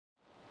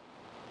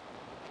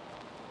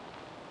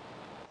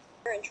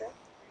intro.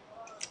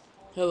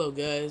 Hello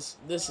guys,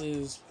 this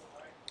is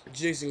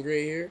Jason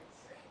Gray here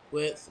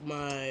with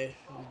my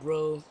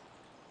bro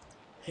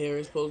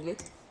Harris Posner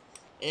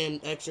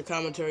and extra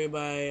commentary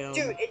by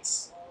Dude,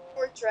 it's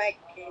Sport Dragon.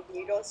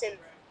 You don't say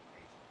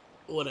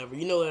whatever.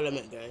 You know what I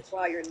meant, guys.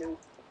 while you're new.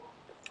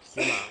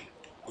 Your mom.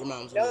 Your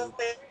mom's a No, noob.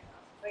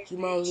 like Your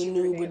your mom's a noob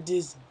username. with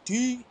this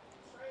D.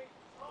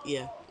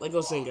 Yeah, like I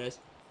was saying, guys.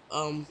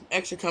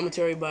 Extra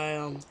commentary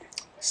by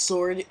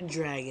Sword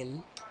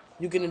Dragon.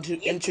 You can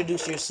Yep.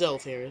 introduce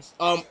yourself, Harris.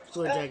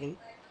 Sword Uh, Dragon.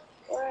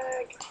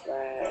 flag.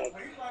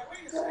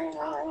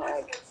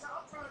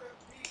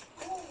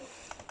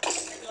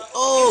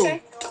 Oh,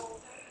 Okay.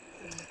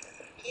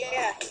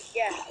 Yeah,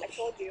 yeah. I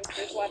told you.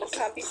 There's a lot of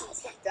zombies and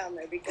stuff down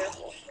there. Be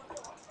careful.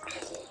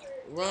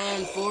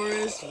 run,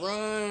 Forrest,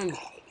 run!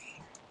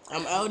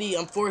 I'm outie.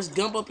 I'm Forrest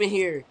Gump up in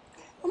here.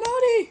 I'm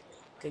outie.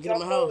 Can I get in my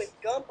Jump house?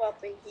 with Gump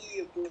up in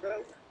here,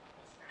 bro.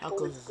 How close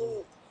Forrest is he?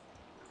 Gump.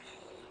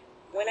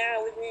 When I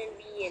was in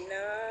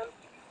Vietnam,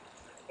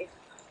 if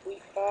we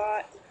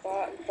fought,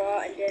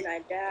 and then I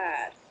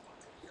died.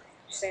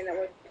 Just saying that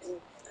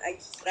wasn't.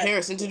 That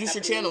Harris, didn't introduce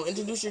your happen to me. channel.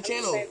 Introduce your I'm just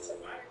channel. saying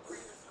something.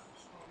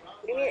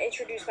 What do you mean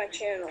introduce my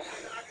channel?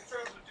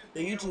 The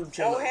YouTube I don't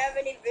channel. have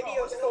any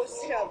videos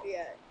posted up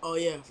yet. Oh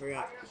yeah, I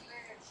forgot.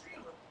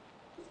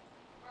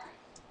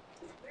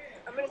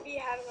 I'm gonna be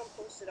having them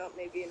posted up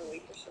maybe in a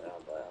week or so,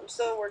 but I'm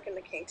still working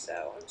the kinks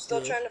out. I'm still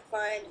Good. trying to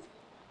find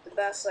the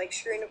best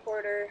screen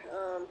recorder.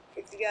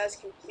 If you guys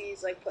can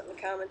please put in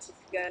the comments if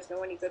you guys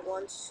know any good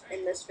ones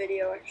in this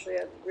video. Actually,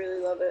 I'd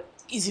really love it.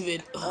 Easy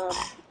vid.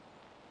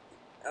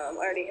 I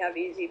already have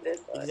Easy Vid,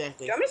 but do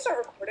Exactly. you want me to start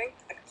recording?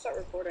 I can start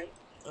recording.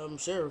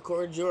 Sure.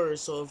 Record yours.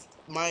 So if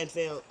mine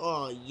fail,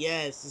 oh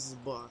yes, this is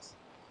boss.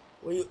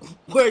 Where you?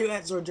 Where you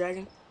at, Sword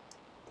Dragon?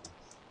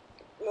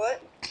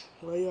 What?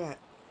 Where you at?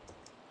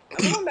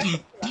 I'm going back up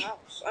to the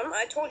house.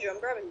 I told you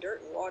I'm grabbing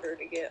dirt and water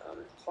to get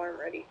farm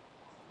ready.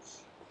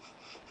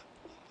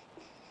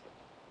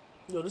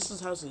 Yo, this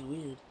house is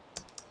weird.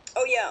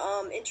 Oh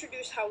yeah,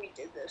 introduce how we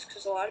did this,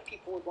 because a lot of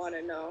people would want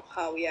to know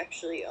how we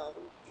actually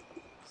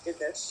did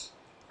this.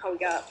 How we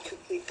got 2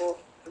 people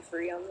for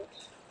free on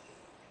this.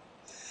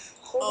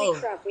 Holy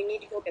crap, we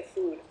need to go get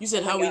food. You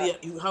said Oh my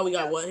how we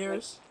got God. what,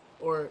 Harris?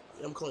 Or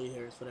I'm calling you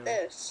Harris, whatever.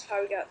 This,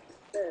 how we got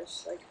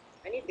this.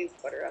 I need these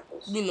butter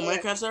apples. You mean the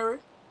Minecraft server?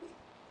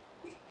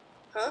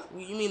 Huh?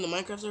 You mean the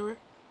Minecraft server?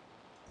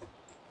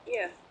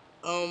 Yeah.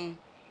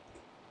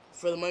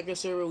 For the Minecraft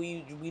server,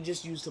 we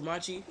just use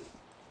Tamachi.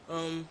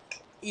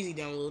 Easy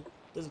download.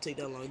 Doesn't take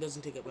that long. It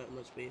doesn't take up that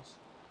much space.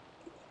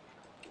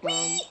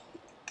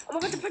 I'm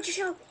about to punch your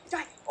shell.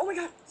 Die! Oh my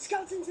God!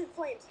 Skeletons in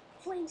flames.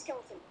 Flame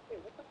skeleton. Wait,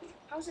 what the?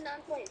 How's it not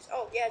in flames?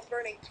 Oh yeah, it's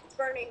burning. It's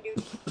burning, dude.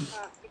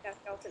 Get that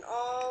skeleton.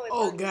 Oh, it's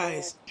burning,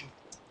 guys. man.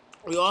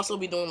 We also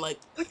be doing like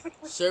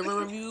server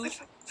reviews.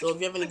 So if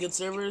you have any good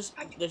servers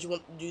that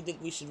you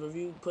think we should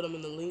review, put them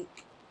in the link.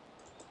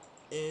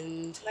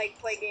 And like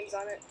play games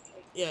on it.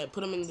 Yeah,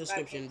 put them in the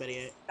description. Better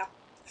yet.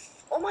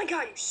 Oh my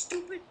God, you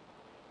stupid.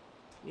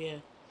 Yeah,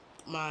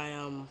 my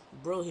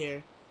bro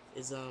here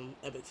is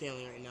epic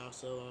failing right now.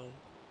 So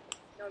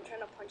No, I'm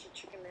trying to punch a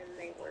chicken and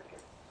it ain't working.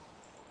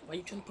 Why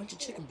you trying to punch a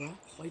chicken, bro?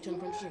 Why you trying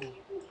to punch a chicken?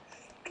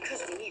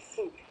 Because we need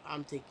food.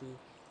 I'm taking.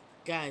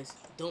 Guys,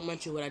 don't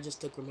mention what I just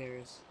took from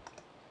Harris.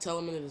 Tell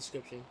him in the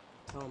description.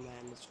 Tell him that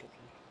in the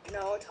description.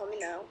 No, tell me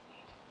now.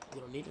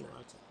 You don't need to know what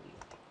I took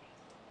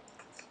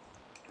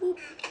from you.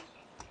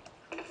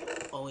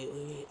 Boop. Oh wait,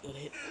 it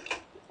hit.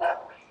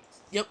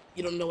 Yep,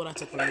 you don't know what I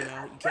took from you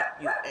now. You can't.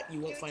 You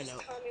won't find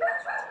out.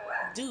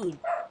 Dude,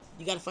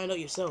 you gotta find out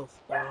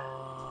yourself.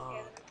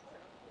 Yeah,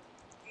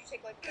 you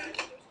take like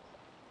dinosaurs.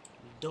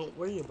 Don't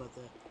worry about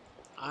that.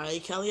 Ay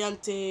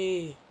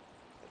caliente.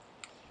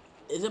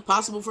 Is it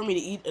possible for me to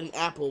eat an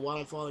apple while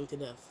I'm falling to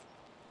death?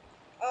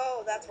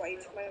 Oh, that's why you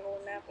took my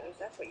golden apples.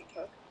 That's what you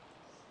took.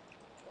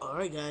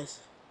 Alright, guys.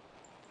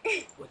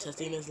 We're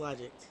testing this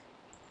logic.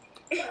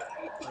 You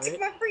took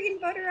my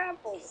freaking butter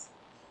apples.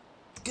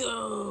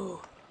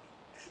 Go!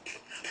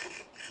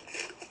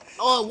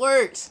 Oh, it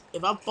works!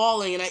 If I'm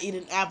falling and I eat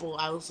an apple,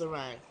 I will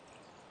survive.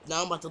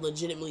 Now I'm about to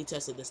legitimately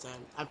test it this time.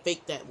 I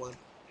faked that one.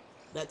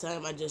 That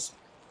time I just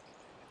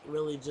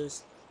really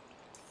just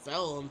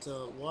fell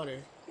into water.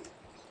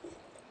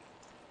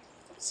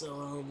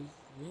 So,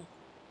 yeah.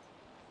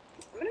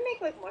 I'm gonna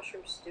make like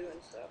mushroom stew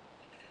and stuff.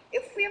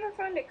 If we ever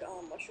find a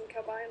mushroom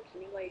cow biome,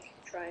 can you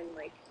try and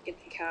get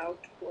the cow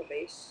to a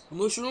base?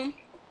 Mushroom?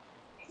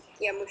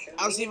 Yeah, mushroom.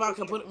 I'll see if I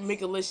can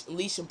make a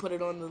leash and put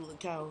it on the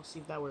cow. See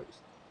if that works.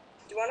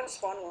 Do you want to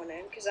spawn one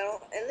in? Because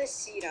in this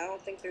seed, I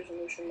don't think there's a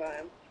mushroom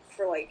biome.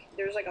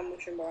 There's a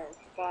mushroom biome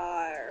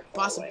far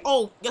Possible.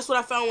 Oh, guess what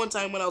I found one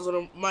time when I was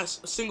on my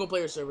single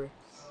player server?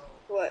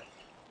 What?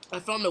 I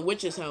found the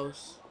witch's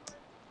house.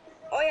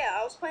 Oh yeah,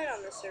 I was playing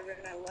on this server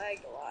and I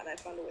lagged a lot and I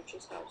found a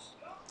witch's house.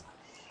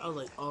 I was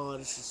like, oh,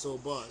 this is so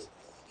boss.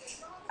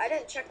 I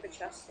didn't check the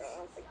chest though. I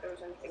don't think there was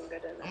anything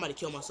good in there. I might have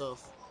killed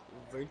myself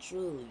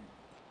virtually.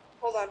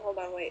 Hold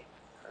on, wait.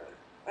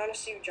 I want to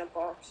see you jump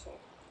off. So.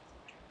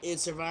 And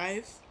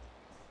survive?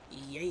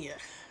 Yeah.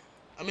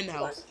 I'm in the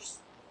Hold on, house. just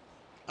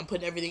I'm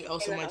putting everything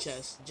else in in the my house.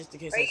 chest, just in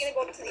case. Are you gonna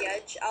go up to the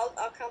edge? I'll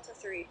count to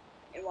 3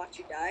 and watch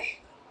you die.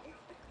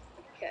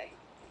 Okay.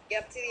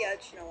 Get up to the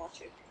edge and I'll watch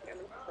you. Okay, I'm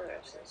gonna put the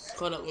rest of this.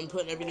 Hold up, I'm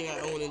putting everything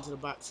I own into the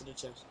box of the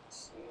chest.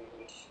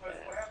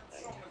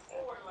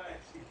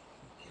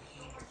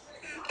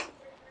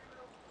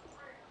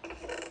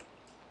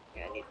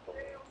 Yeah, I need to put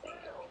everything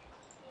out.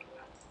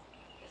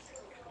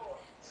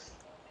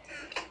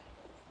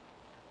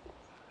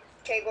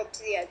 Okay, go up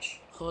to the edge.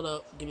 Hold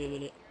up, give me a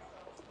minute.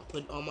 I'm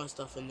putting all my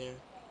stuff in there.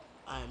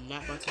 I am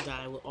not about to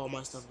die with all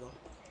my stuff gone.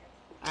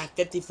 I have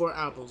 54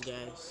 apples,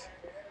 guys.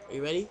 Are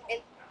you ready? In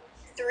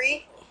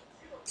 3,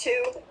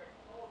 2.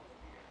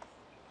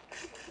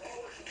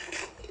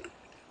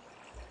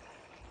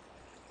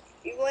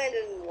 You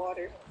landed in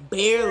water.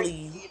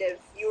 Barely.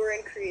 You were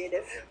in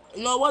creative.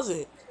 No, it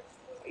wasn't.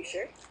 Are you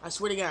sure? I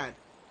swear to God.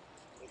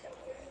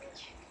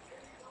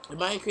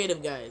 Am I in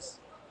creative, guys?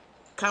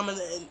 Comment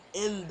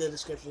in the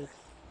description.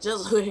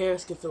 Just so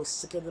Harris can feel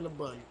sicker than a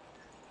bun.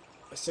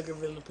 Or sicker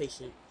than a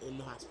patient in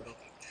the hospital.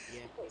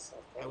 Yeah,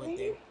 I went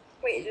there.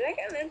 Wait, did I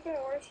get an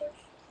infinite water source?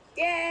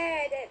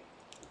 Yeah, I did.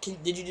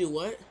 Did you do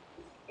what?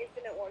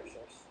 Infinite water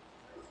source.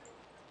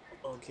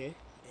 Okay,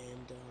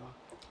 and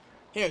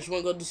Harris, you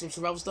wanna go do some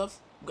survival stuff?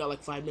 We got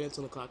like 5 minutes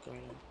on the clock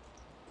right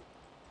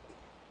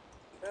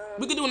now.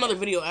 We could do another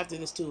video after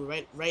this too,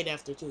 right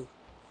after too.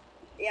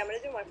 Yeah, I'm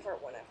gonna do my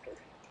part 1 after.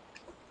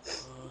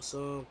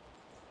 So,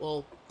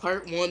 well,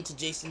 part 1 to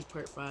Jason's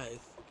part 5.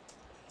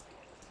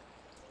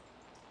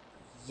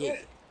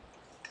 Yeah.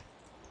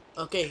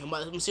 Okay,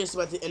 I'm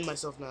seriously about to end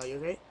myself now. You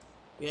okay?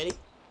 You ready?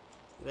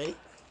 You ready?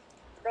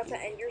 About to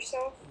end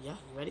yourself? Yeah,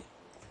 you ready?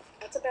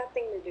 That's a bad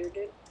thing to do,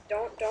 dude.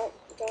 Don't do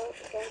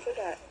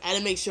that. I had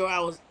to make sure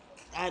I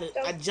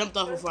jumped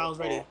off before I was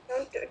ready.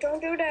 Don't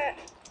do that.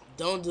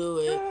 Don't do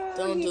it. No,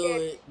 Don't you do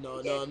did. it.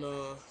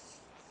 No.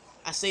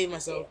 I saved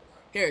myself.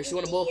 Harris, you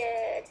want a bowl?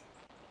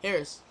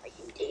 Harris. Are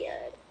you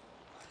dead?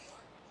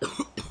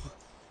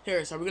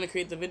 Harris, are we gonna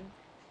create the vid?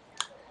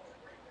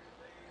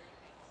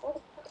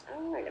 Hold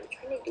on, I'm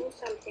trying to do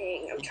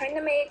something. I'm trying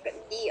to make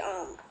the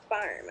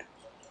farm.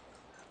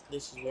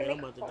 This is where I'm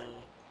about to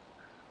die.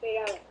 Made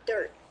out of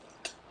dirt.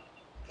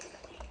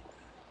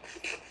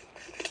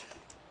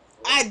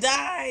 I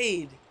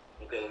died.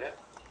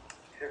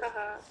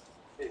 Haha.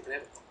 I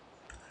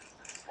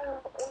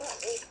don't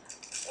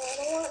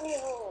want any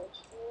holes.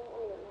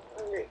 I'm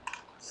hungry.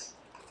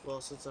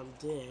 Well, since I'm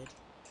dead,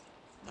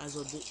 might as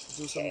well do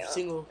some Okay,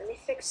 single let me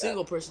fix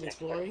single up. person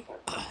exploring.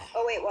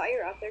 Oh wait, while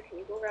you're out there, can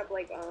you go grab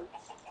like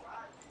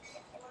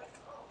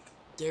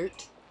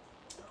Dirt.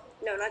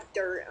 No, not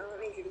dirt. I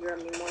don't need you to grab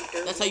any more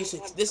dirt. That's how you.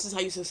 This is how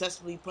you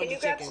successfully punch Can you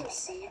a grab chicken. some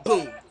seeds?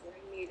 Boom.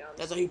 I need,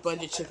 That's how you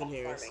punch a chicken,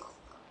 farming. Harris.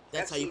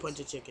 That's how you punch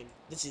a chicken.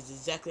 This is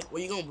exactly.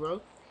 Where you going,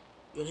 bro?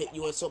 You want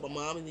to assault my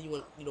mom, and then you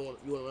want to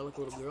run like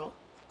a little girl?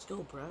 Let's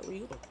go, bro. Where you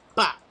going?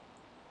 Bop.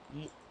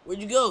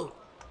 Where'd you go?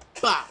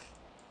 Bop.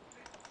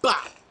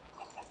 Bop.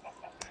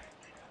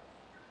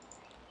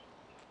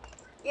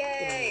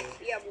 Yay!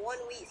 We have 1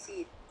 wheat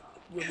seed.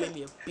 You made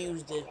me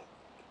abuse the.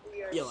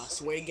 Yo, I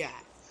swear to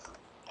God,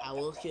 I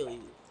will kill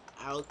you.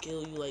 I'll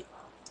kill you like.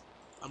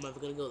 I'm never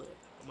gonna go there.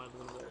 I'm never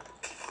gonna go there.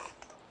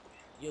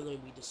 You're gonna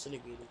be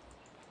disintegrated.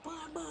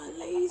 By my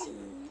laser.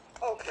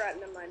 Oh crap!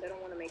 Never mind. I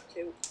don't want to make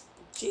 2.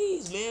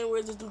 Jeez, man,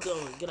 where's this dude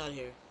going? Get out of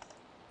here.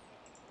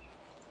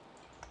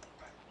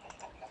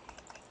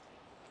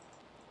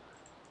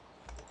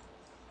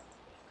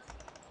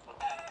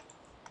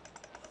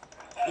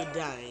 You're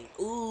dying.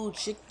 Ooh,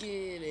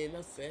 chicken and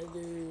a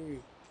feather.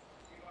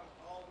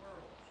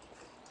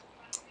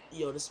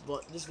 Yo, this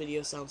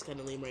video sounds kind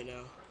of lame right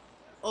now.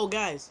 Oh,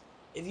 guys,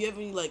 if you have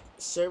any like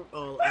oh, I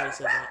already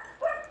said that.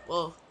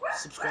 Well,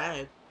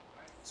 subscribe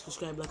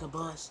like a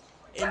boss,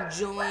 and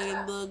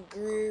join the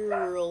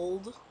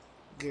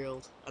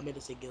guild. I meant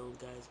to say guild,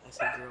 guys. I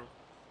said girl.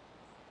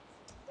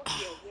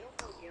 Guild? We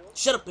don't have guild.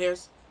 Shut up,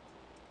 Bears.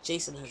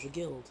 Jason has a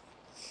guild.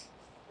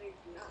 No, you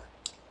do not.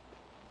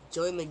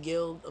 Join the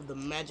guild of the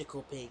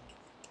magical pig.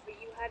 But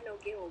you had no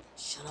guild.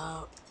 Shut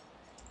up.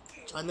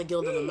 Join the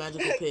guild of the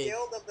magical pig.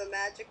 Guild of the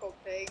magical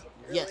pig.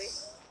 Really?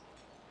 Yes.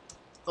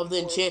 Of the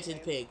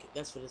enchanted pig.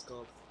 That's what it's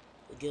called.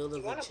 The guild Do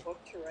of you the. want a book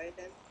to write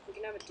in? We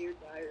can have a dear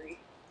diary.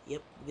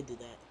 Yep, we can do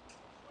that.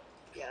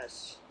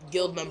 Yes.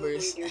 Guild Totally,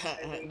 members. dear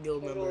diary.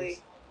 Guild Totally.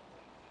 members.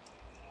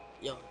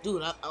 Yo,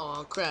 dude,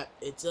 oh crap!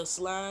 It's a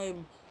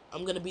slime.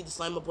 I'm gonna beat the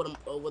slime up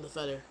with a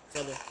feather.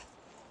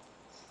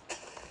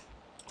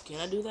 Can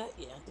I do that?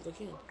 Yeah, I think I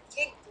can.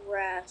 Get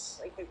grass,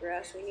 like the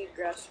grass. We need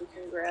grass we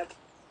can grab.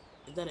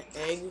 Is that an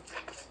egg?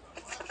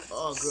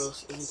 Oh,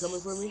 gross. Is he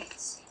coming for me?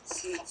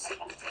 Seeds.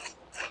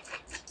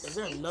 Is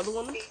there another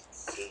one?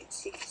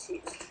 Seeds.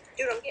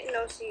 Dude, I'm getting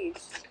no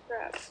seeds.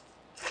 Crap.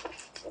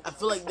 I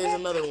feel like there's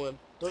another one.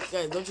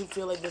 Don't you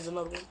feel like there's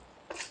another one?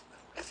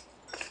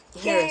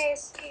 Yay,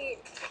 seed.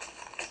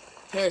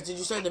 Harris, did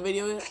you start the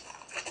video yet?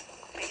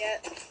 I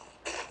get.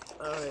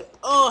 Alright.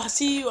 Oh, I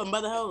see you. I'm by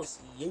the house.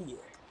 Yeah. I'm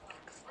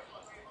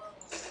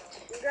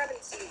grabbing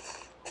seeds.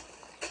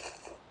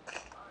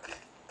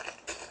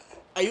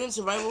 Are you in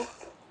survival?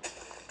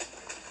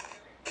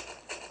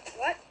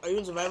 Are you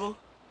in survival?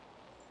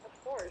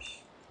 Of course.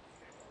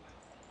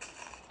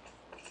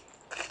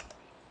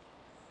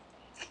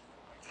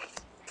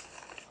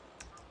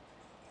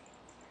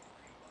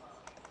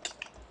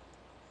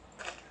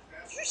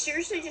 Did you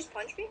seriously just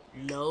punch me?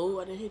 No,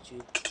 I didn't hit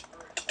you.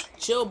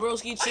 Chill,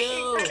 broski,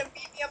 chill. You're trying to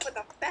beat me up with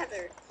a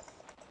feather.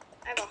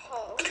 I have a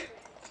hoe.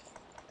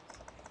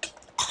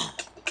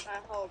 My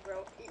hoe,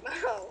 bro. Eat my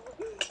hoe.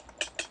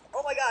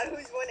 Oh my god,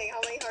 who's winning? How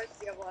many hearts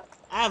do you have left?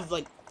 I have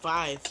like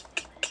 5.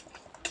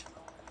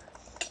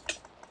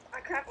 I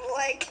crap a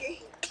leg.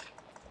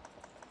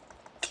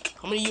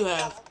 How many you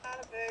have? I'm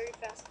not a very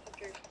fast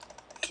puncher.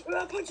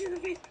 I'll punch you in the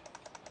face.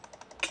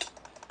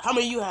 How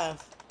many you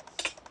have?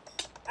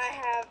 I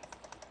have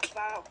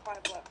about 5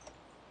 left.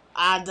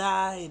 I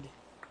died.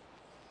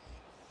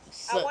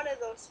 I wanted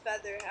those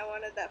feather. I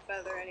wanted that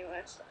feather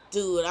anyways.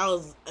 Dude, if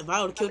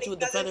I would have killed you with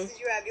the feather. How many feathers did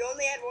you have? You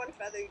only had 1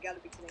 feather. You gotta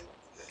be kidding me.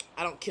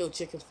 I don't kill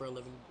chickens for a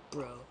living,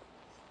 bro.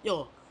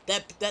 Yo,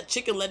 that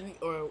chicken let me,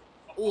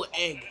 ooh,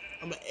 egg.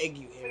 I'm gonna egg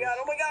you, Oh my god,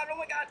 oh my god, oh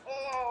my god.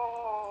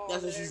 Oh.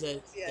 That's what she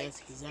said. That's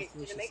exactly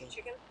what she said.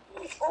 Chicken?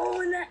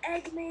 Oh, and the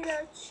egg made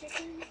a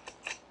chicken.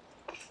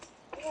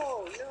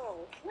 Oh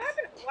no. What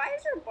happened? Why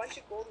is there a bunch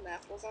of golden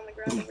apples on the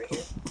ground over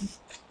here?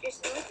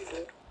 Jason, what did you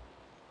do?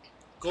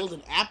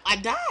 Golden apple? I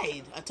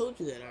died. I told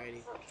you that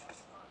already.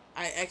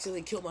 I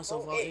accidentally killed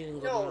myself while eating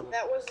golden apple. No,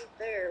 that wasn't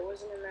there. It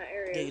wasn't in that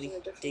area. It was in a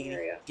different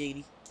area.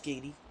 Giggity.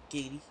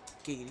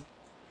 Hey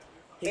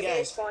Maybe guys.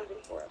 they spawned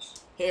in for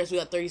us. Harris, we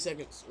got 30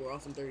 seconds. We're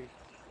off in 30.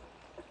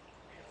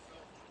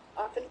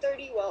 Off in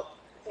 30? Well,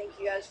 thank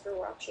you guys for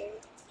watching.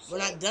 We're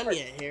not done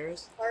yet,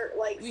 Harris.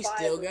 We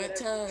still got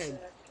time.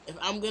 If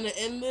I'm gonna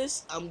end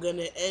this, I'm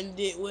gonna end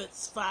it with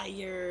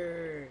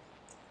fire.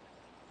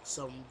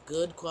 Some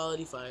good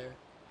quality fire.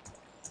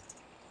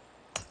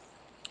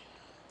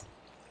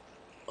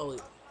 Oh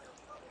wait.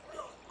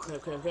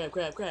 Crap.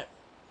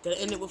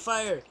 Gotta end it with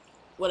fire.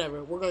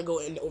 Whatever, we're gonna go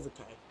into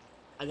overtime.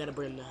 I gotta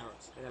burn the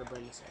house. I gotta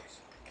burn this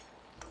house.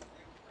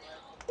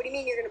 What do you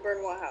mean you're gonna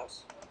burn what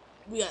house?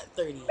 We got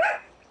 30.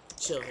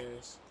 Chill,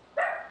 Harris.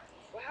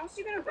 What house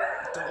you gonna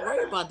burn? Don't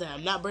worry about that.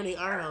 I'm not burning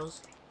our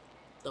house.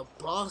 The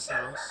boss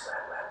house.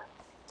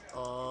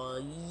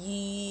 Oh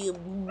yeah,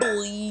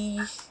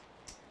 boy.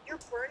 You're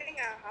burning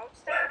a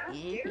house down? How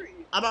dare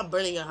you? I'm not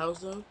burning a house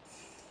though.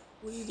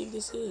 What do you think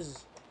this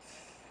is?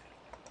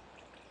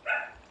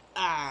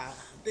 Ah,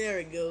 there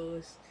it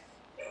goes.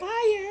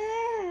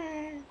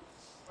 Fire!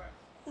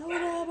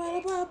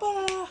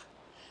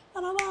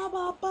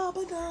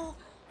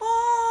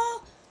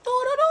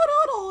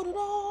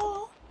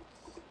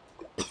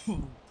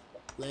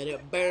 Let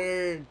it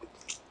burn.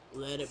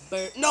 Let it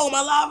burn. No,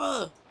 my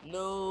lava!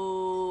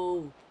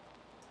 No.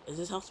 Is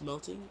this house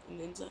melting in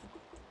the inside?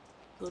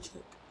 Go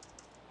check.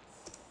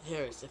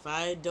 Harris, if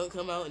I don't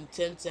come out in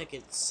 10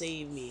 seconds,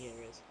 save me,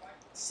 Harris.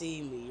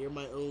 Save me. You're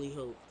my only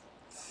hope.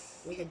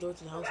 Where's the door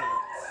to the house at?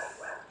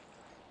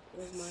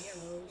 Where's my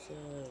house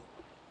at?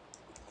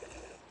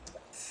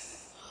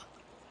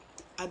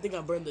 I think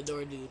I burned the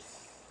door, dude.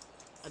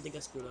 I think I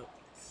screwed up.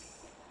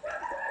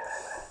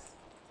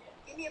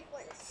 Give me a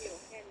flint and steel.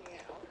 Hand me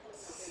out.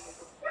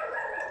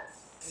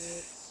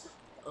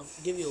 Oh,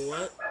 give you a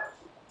what?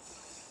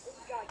 Oh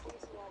god, give me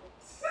some lava.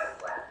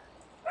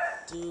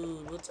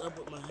 Dude, what's up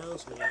with my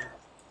house, man?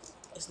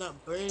 It's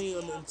not burning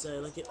on the inside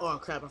like it. Oh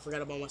crap! I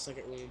forgot about my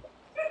second room.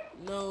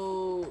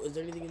 No, is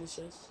there anything in this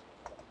chest?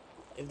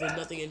 If there's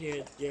nothing in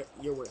here,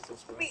 you're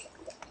worthless, bro. Wait,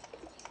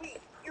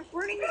 you're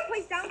burning this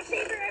place down.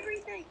 Savor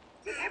everything.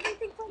 Take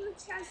everything from the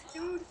chest,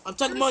 dude. I'm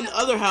talking about the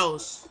other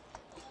house.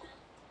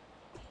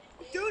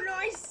 Dude, no,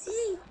 I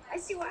see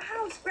what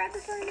house. Grab the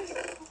furnace.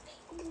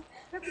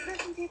 Grab the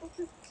crafting table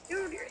too.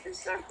 Dude,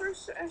 this is our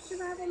first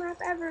survival map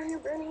ever, and you're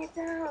burning it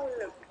down.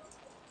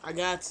 I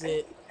got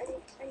it.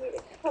 I need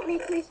it. Help me,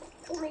 please.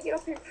 Help me get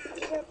up here.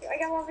 I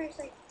got all this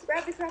thing.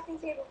 Grab the crafting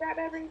table. Grab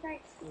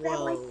everything. Grab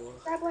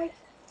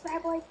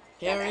light.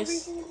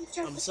 Harris, everything in the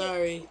chest. I'm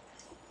sorry.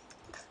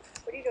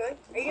 What are you doing?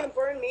 Are you gonna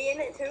burn me in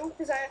it too?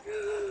 Cause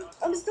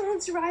I'm still in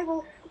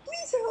survival.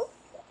 Please help.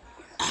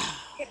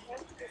 Okay,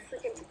 that's the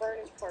freaking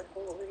furnace part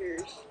full over here.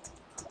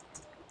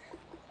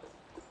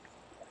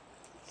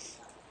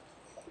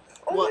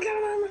 Oh what? my god,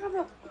 I'm on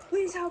lava.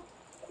 Please help.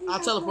 I'll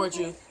teleport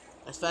you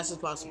as fast as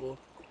possible.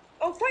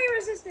 Oh, fire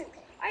resistant.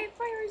 I have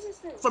fire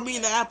resistance. For me,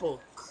 the apple.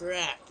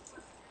 Crap.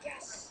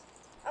 Yes.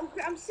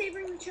 I'm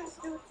savoring the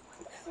chest, dude.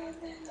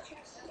 Savoring the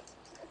chest.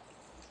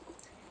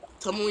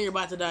 Tell me when you're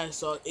about to die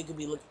so it could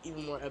be look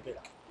even more epic.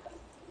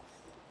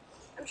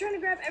 I'm trying to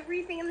grab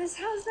everything in this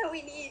house that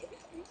we need.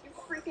 You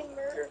freaking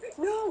murderer.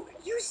 No,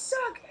 you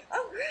suck.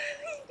 I'm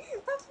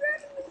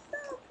grabbing the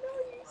stuff. No,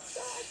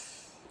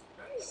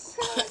 you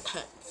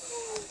suck.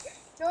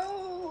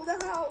 No,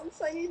 the house.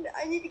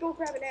 I need to go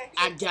grab an axe.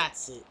 I got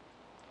it.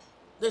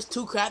 There's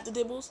 2 crafting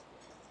tables.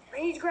 I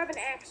need to grab an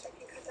axe so I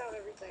can cut down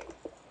everything.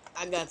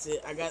 I got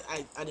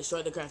it. I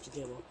destroyed the crafting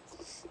table.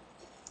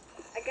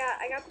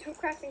 I got 2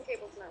 crafting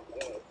tables now.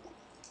 Yay.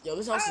 Yo,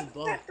 this house is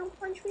bomb. Don't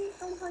punch me.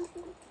 Don't punch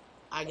me.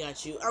 I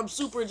got you. I'm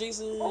super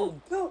Jason. Oh,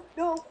 no.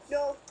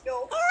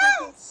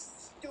 Ah!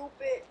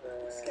 stupid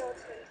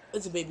skeleton.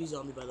 It's a baby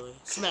zombie, by the way.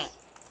 Snap.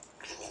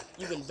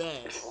 You've been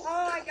bad. Oh,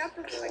 I got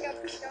the skeleton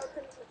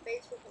in the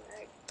face with an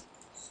egg.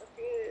 So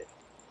good.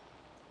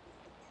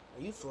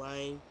 Are you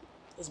flying?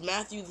 Is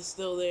Matthew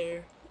still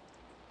there?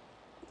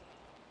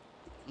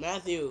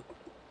 Matthew.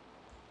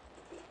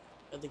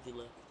 I think he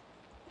left.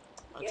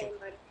 I'll check.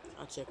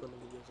 I'll check when the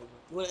video's over.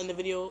 You want to end the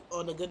video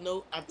on a good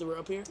note after we're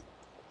up here?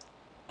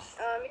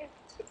 Yeah,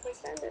 it's a good place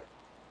to end it.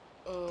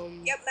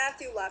 Yep,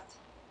 Matthew left.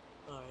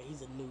 Alright,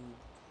 he's a noob.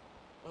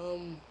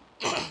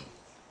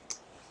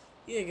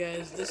 Yeah,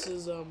 guys, this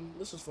was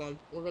fun.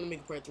 We're gonna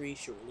make part 3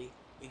 shortly,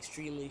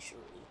 extremely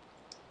shortly.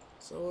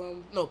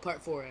 So, no,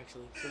 part 4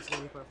 actually. So it's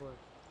gonna be part 4.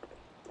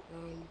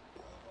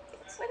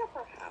 Let's light up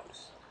our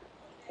house.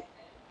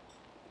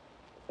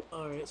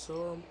 Alright,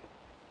 so,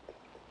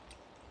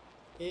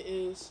 it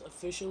is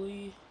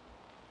officially...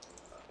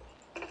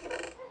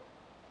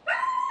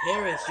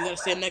 Harris, you gotta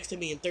stand next to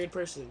me in third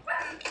person.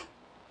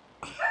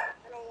 I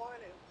don't want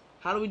to.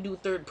 How do we do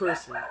third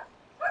person?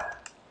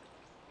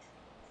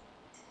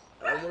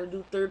 I wanna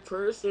do third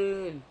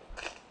person.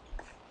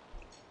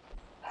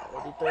 I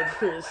wanna do third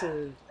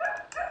person.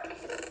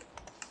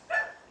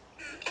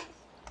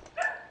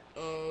 I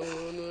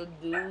wanna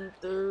do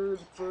third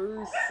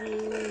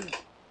person.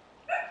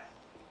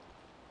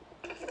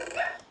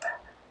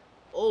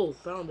 Oh,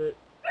 found it.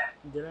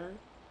 Did I?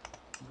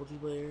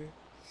 Multiplayer.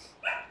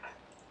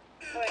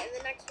 Alright, in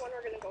the next one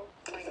we're gonna go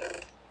find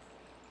it.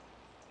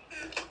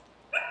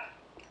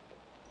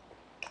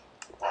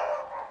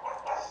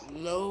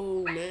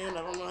 No, man,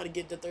 I don't know how to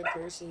get the third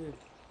person.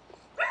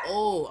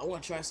 Oh, I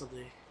want to try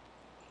something.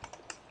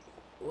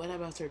 What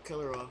happens after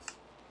color off?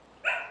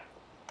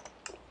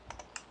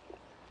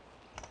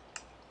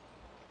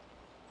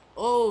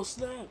 Oh,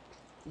 snap.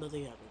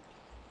 Nothing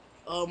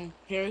happened.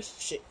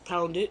 Harris,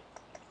 pound it.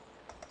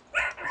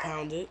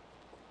 Pound it.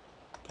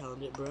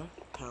 Pound it, bruh.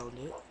 Pound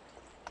it.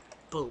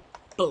 Boom,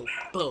 boom,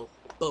 boom,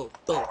 boom,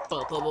 boom,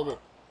 boom, boom, boom, boom.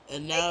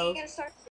 And now...